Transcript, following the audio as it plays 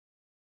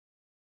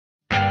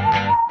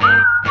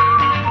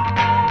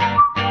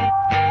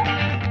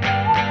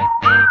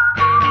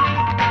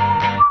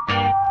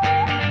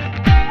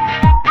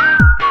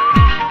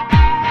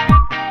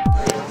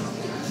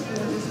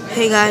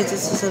guys,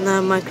 this is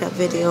another Minecraft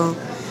video,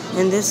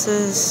 and this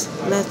is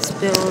Let's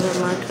Build a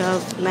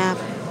Minecraft Map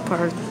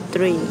Part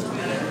 3.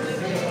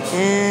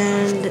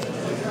 And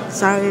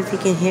sorry if you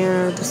can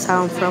hear the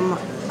sound from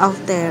out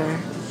there.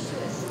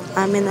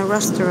 I'm in a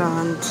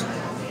restaurant.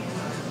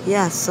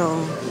 Yeah,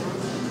 so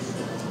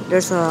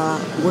there's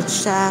a wood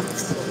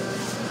shaft,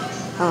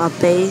 a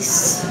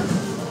base.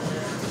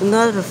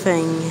 Another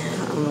thing,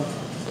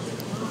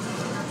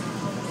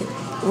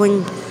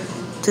 when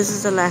this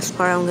is the last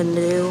part I'm gonna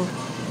do.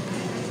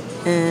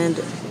 And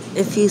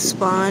if you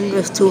spawn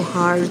with 2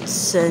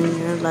 hearts and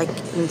you're like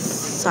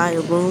inside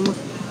a room,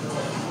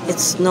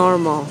 it's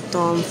normal.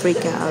 Don't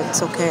freak out.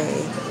 It's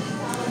okay.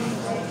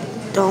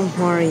 Don't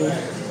worry.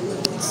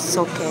 It's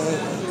okay.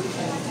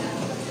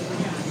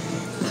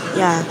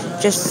 Yeah,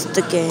 just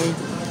the game.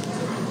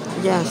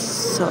 Yes,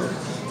 so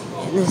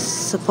this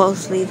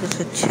supposedly there's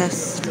a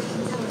chest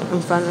in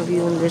front of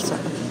you and there's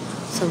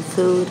some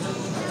food.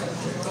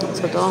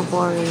 So don't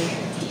worry.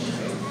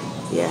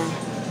 Yeah.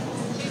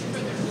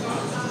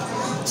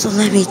 So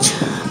let me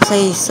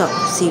play some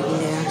seed in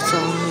there so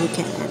you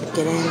can't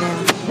get in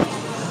there.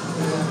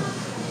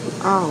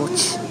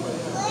 Ouch.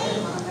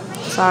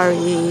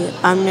 Sorry,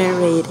 I'm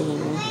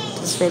narrating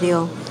this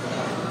video.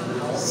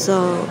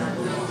 So,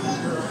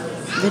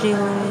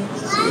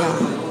 yeah.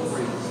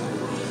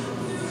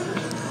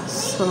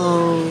 So,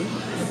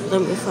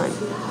 let me find.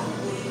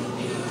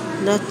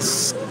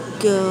 Let's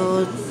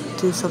go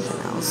do something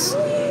else.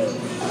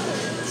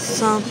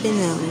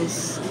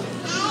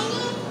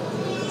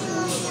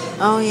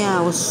 Oh yeah,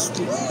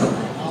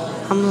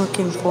 I'm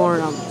looking for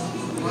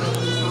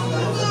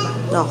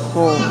the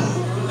hole.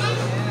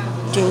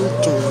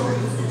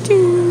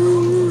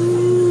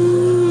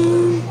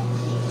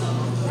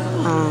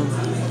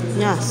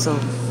 Yeah, so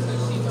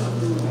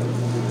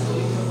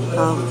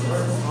oh,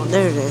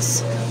 there it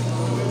is.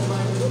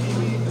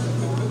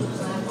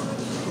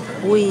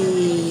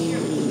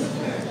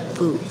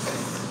 Poof.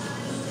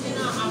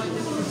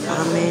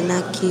 I'm in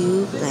a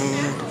cube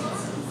land.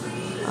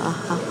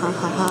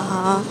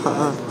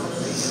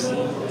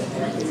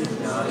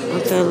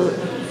 Okay,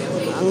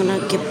 I'm gonna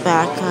get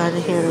back out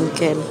of here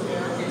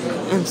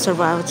and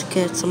survive to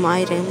get some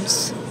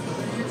items.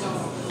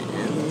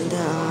 And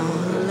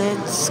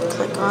let's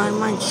click on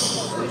munch.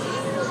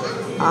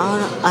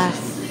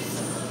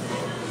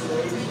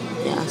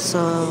 Yeah.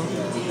 So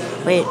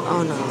wait.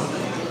 Oh no,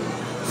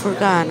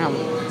 forgot.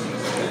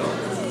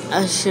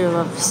 I should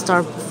have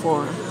started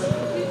before.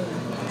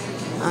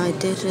 I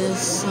did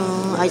this,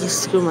 so I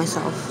just screwed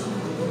myself.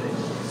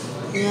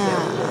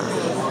 Yeah.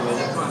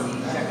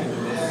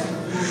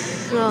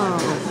 So,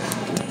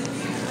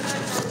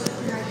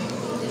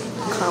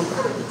 come on.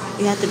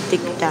 You have to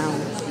dig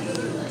down.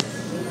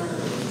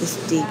 It's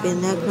deep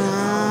in the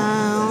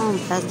ground.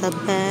 That's the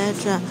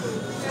bedrock.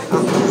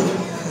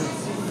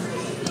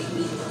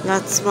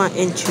 That's my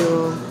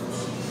intro.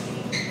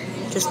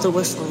 Just the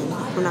whistling.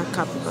 We're not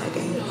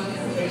copywriting.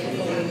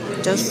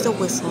 Just the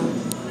whistle.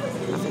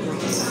 Nothing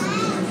else.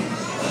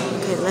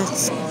 Okay,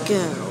 let's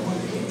go.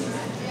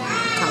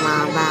 Come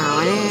on,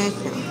 bow it.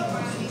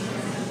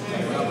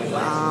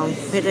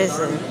 Where is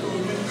it?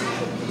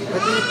 Where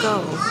did it go?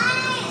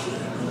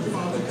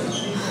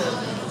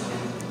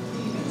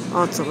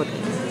 Oh, it's over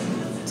there.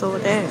 It's over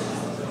there.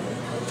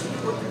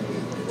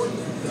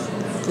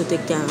 To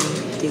dig down,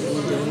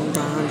 digging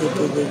down,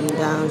 digging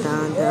down,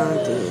 down, digging down.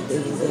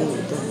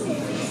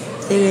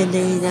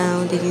 Digging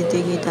down,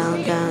 digging down,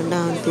 down, digging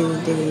down,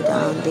 digging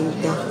down. Ding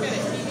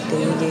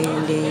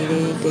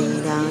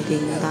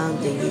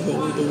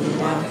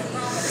down.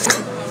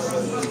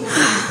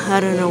 I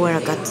don't know where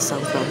I got the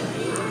song from.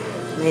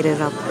 Made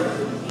it up.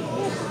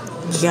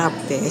 Yeah,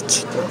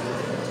 bitch.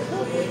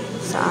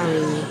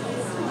 Sorry.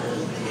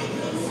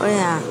 Oh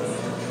yeah.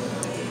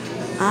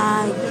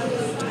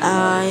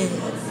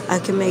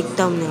 I can make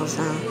thumbnails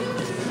now.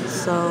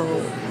 So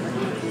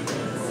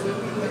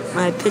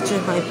my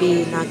picture might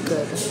be not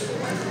good.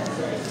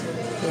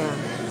 Yeah.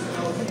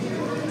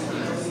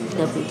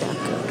 They'll be that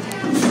good.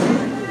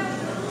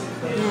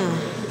 Yeah.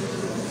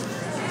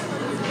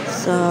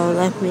 So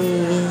let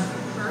me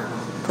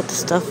put the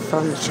stuff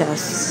from the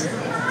chest.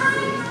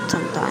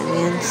 Some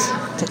diamonds.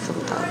 Take some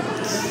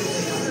diamonds.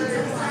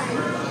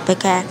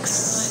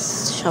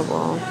 Pickaxe,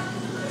 shovel,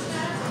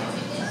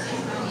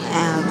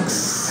 axe,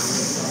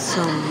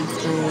 some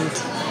flint,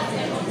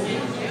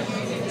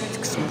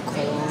 some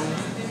coal,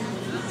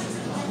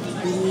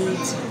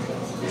 wheat,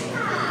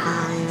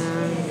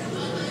 iron,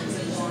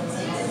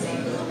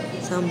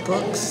 some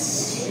books,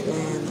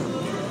 and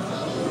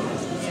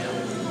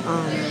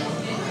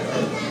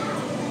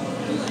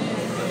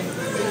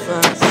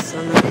first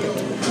some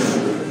pictures.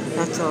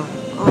 That's all.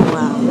 Oh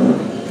wow.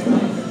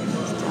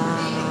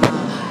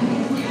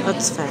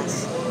 That's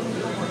fast.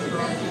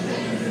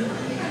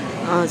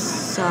 Oh,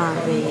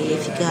 sorry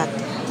if you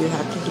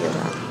have to hear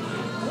that.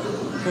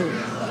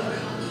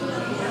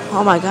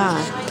 Oh my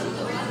god.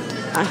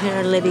 I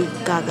hear Lady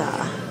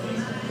Gaga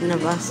in the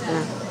bus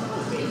now.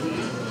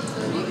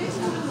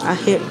 I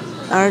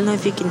don't know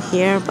if you can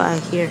hear, but I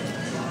hear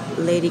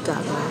Lady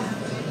Gaga.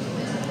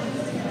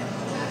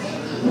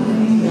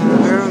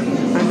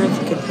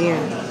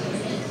 here.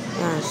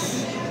 Yes.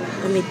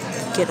 Let me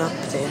get up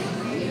there.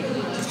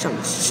 Some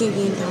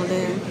cheating down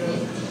there.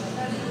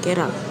 Get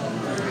up.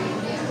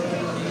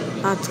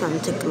 That's gonna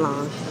take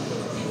long.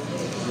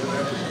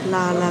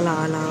 La la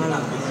la la la.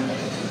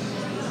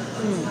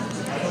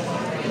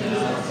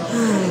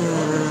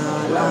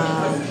 La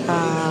la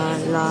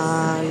la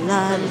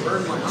la.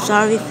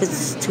 Sorry if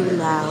it's too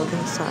loud.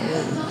 I'm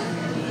sorry.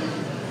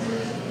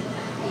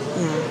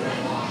 Yeah.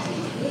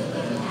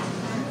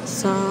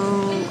 So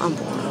I'm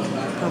bored.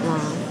 Come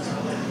on.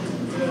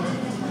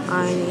 I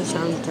need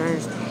some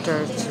dirt.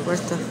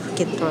 Where's the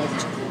freaking dirt?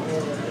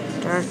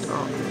 Dirt.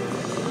 Oh.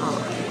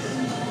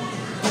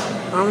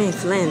 I mean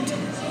flint.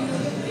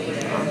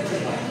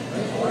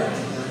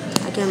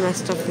 I get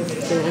messed up with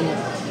flint.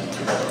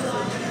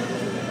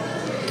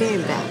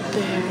 Getting back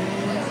there.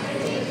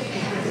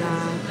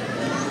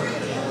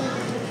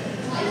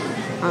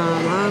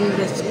 I'm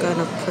just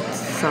gonna put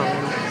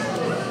some.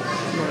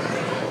 No,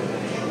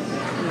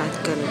 I'm not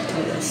gonna do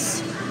this.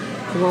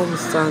 I'm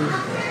almost done.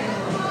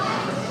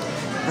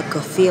 I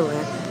could feel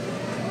it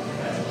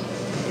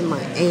in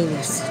my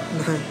anus.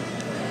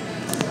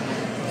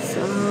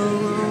 So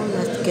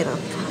let's get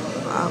up.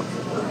 Wow.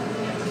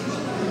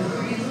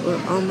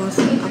 We're almost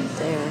up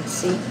there.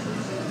 See?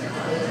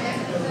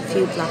 A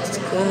few blocks to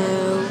go.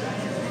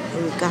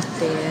 And we got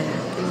there.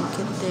 Can we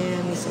get there?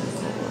 Let me see.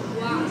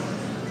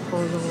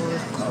 Hold on,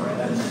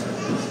 cars.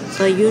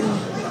 So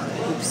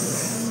oops,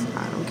 I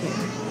don't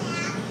care.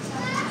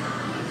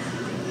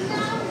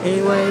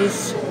 Anyways,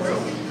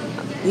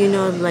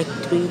 like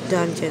 3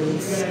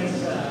 dungeons.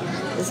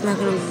 It's not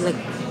gonna be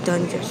like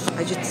dungeons.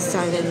 I just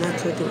decided not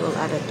to do a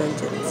lot of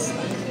dungeons.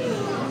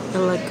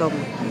 They're like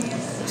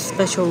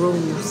special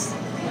rooms.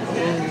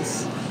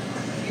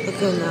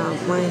 Look at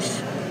my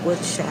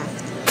wood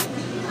shaft.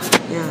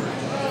 Yeah.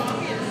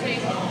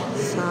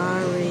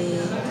 Sorry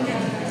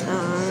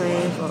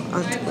for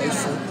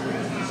unplacing.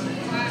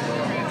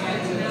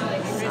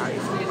 Sorry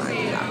for my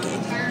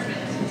blocking.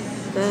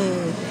 Okay.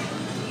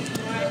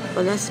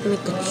 Well, let's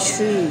make a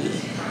tree.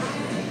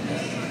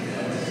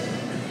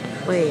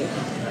 Wait, I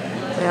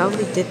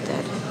already did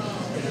that.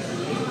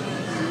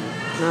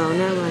 No,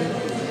 never mind.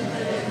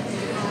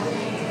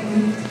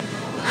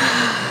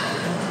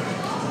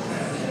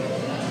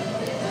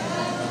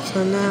 So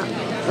now,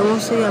 the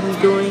most thing I'm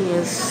doing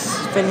is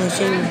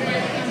finishing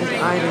with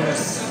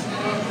items.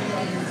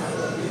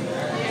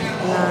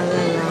 La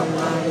la la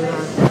la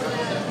la.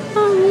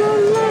 La la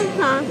la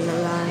la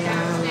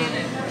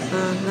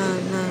la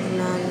la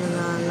la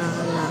la la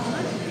la.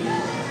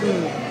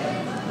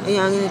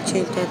 Yeah, I'm gonna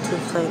change that to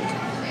flint.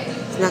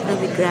 It's not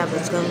gonna be gravel,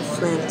 it's gonna be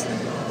flint.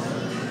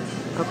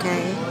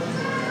 Okay?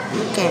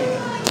 Okay.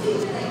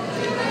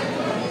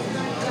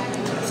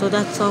 So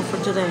that's all for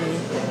today.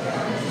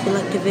 If you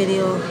like the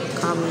video,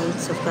 comment,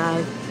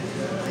 subscribe.